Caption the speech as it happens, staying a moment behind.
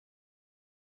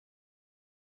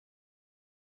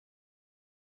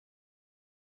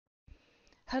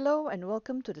Hello and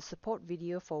welcome to the support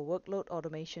video for Workload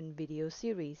Automation video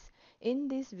series. In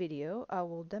this video, I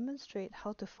will demonstrate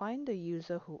how to find the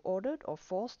user who ordered or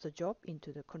forced the job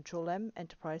into the Control-M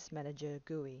Enterprise Manager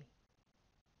GUI.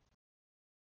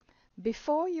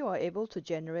 Before you are able to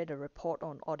generate a report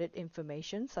on audit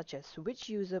information such as which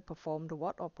user performed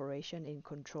what operation in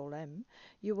Control-M,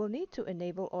 you will need to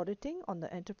enable auditing on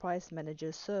the Enterprise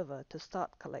Manager server to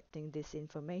start collecting this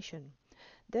information.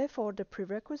 Therefore, the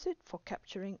prerequisite for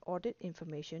capturing audit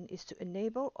information is to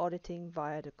enable auditing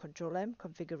via the Control-M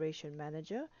Configuration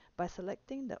Manager by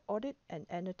selecting the Audit and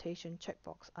Annotation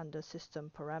checkbox under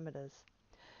System Parameters.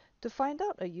 To find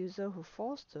out a user who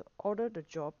forced to order the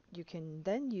job, you can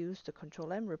then use the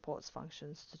Control-M reports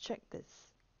functions to check this.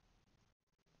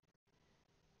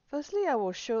 Firstly, I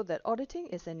will show that auditing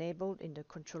is enabled in the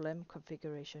Control-M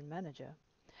Configuration Manager.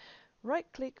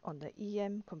 Right-click on the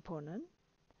EM component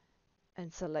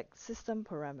and select System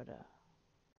Parameter.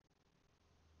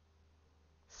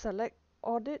 Select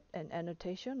Audit and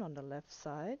Annotation on the left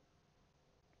side.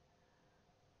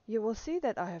 You will see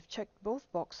that I have checked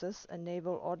both boxes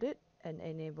Enable Audit and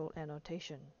Enable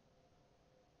Annotation.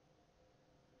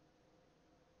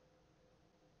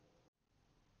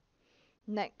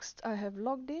 Next, I have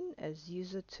logged in as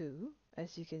user 2,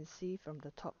 as you can see from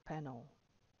the top panel.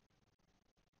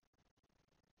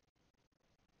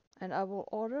 And I will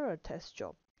order a test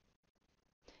job.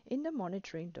 In the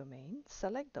monitoring domain,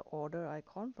 select the order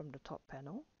icon from the top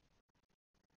panel.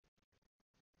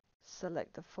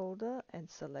 Select the folder and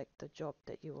select the job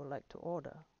that you would like to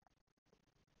order.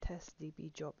 Test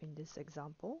DB job in this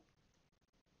example.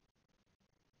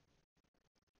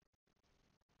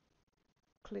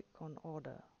 Click on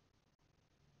Order.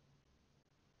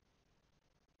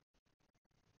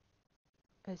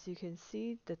 As you can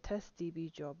see, the test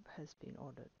DB job has been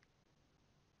ordered.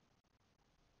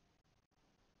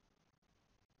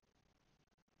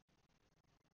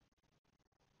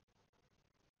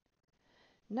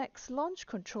 Next, launch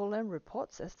Control-M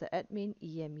reports as the admin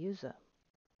EM user.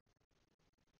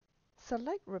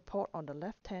 Select Report on the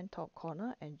left-hand top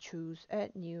corner and choose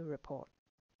Add New Report.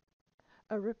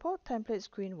 A report template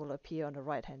screen will appear on the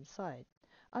right-hand side.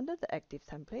 Under the active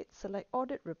template, select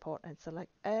Audit Report and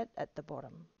select Add at the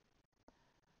bottom.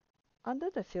 Under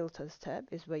the Filters tab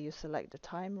is where you select the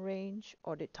time range,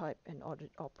 audit type, and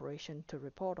audit operation to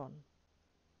report on.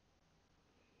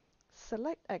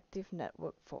 Select Active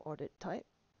Network for audit type.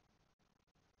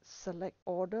 Select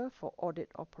Order for audit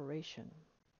operation.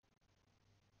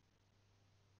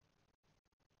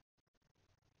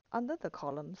 Under the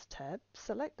Columns tab,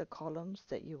 select the columns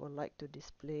that you would like to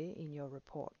display in your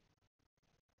report.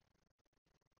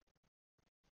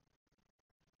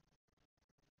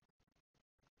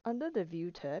 Under the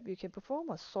View tab, you can perform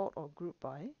a sort or group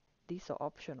by. These are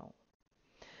optional.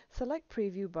 Select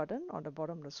Preview button on the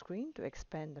bottom of the screen to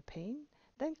expand the pane,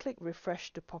 then click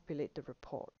Refresh to populate the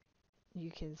report. You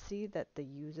can see that the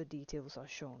user details are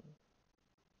shown.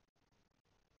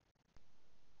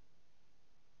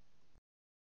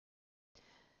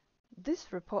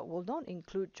 This report will not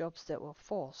include jobs that were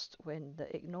forced when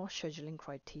the Ignore Scheduling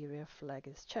Criteria flag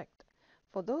is checked.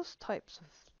 For those types of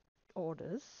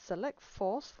orders, select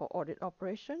Force for audit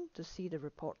operation to see the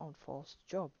report on forced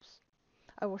jobs.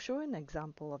 I will show an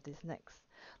example of this next.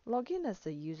 Log in as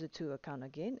the User 2 account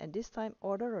again, and this time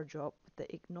order a job with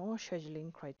the Ignore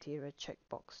Scheduling Criteria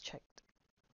checkbox checked.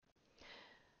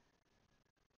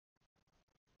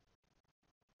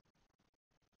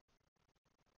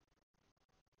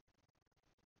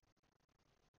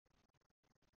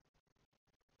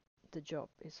 The job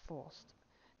is forced.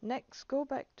 Next, go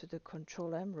back to the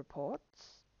Control-M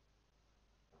reports.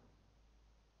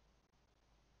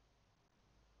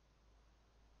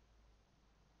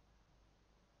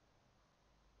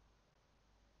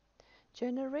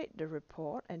 Generate the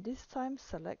report and this time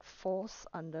select Force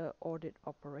under Audit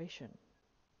Operation.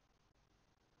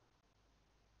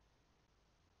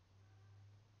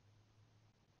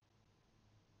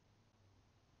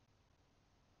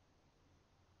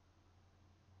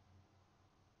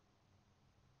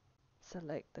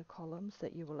 Select the columns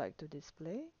that you would like to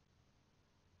display.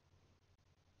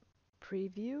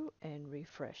 Preview and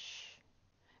refresh.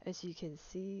 As you can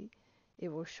see, it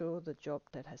will show the job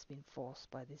that has been forced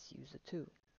by this user too.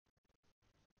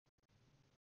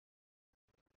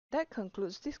 That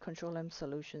concludes this Control-M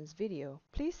Solutions video.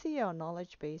 Please see our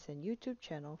knowledge base and YouTube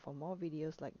channel for more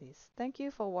videos like this. Thank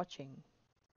you for watching.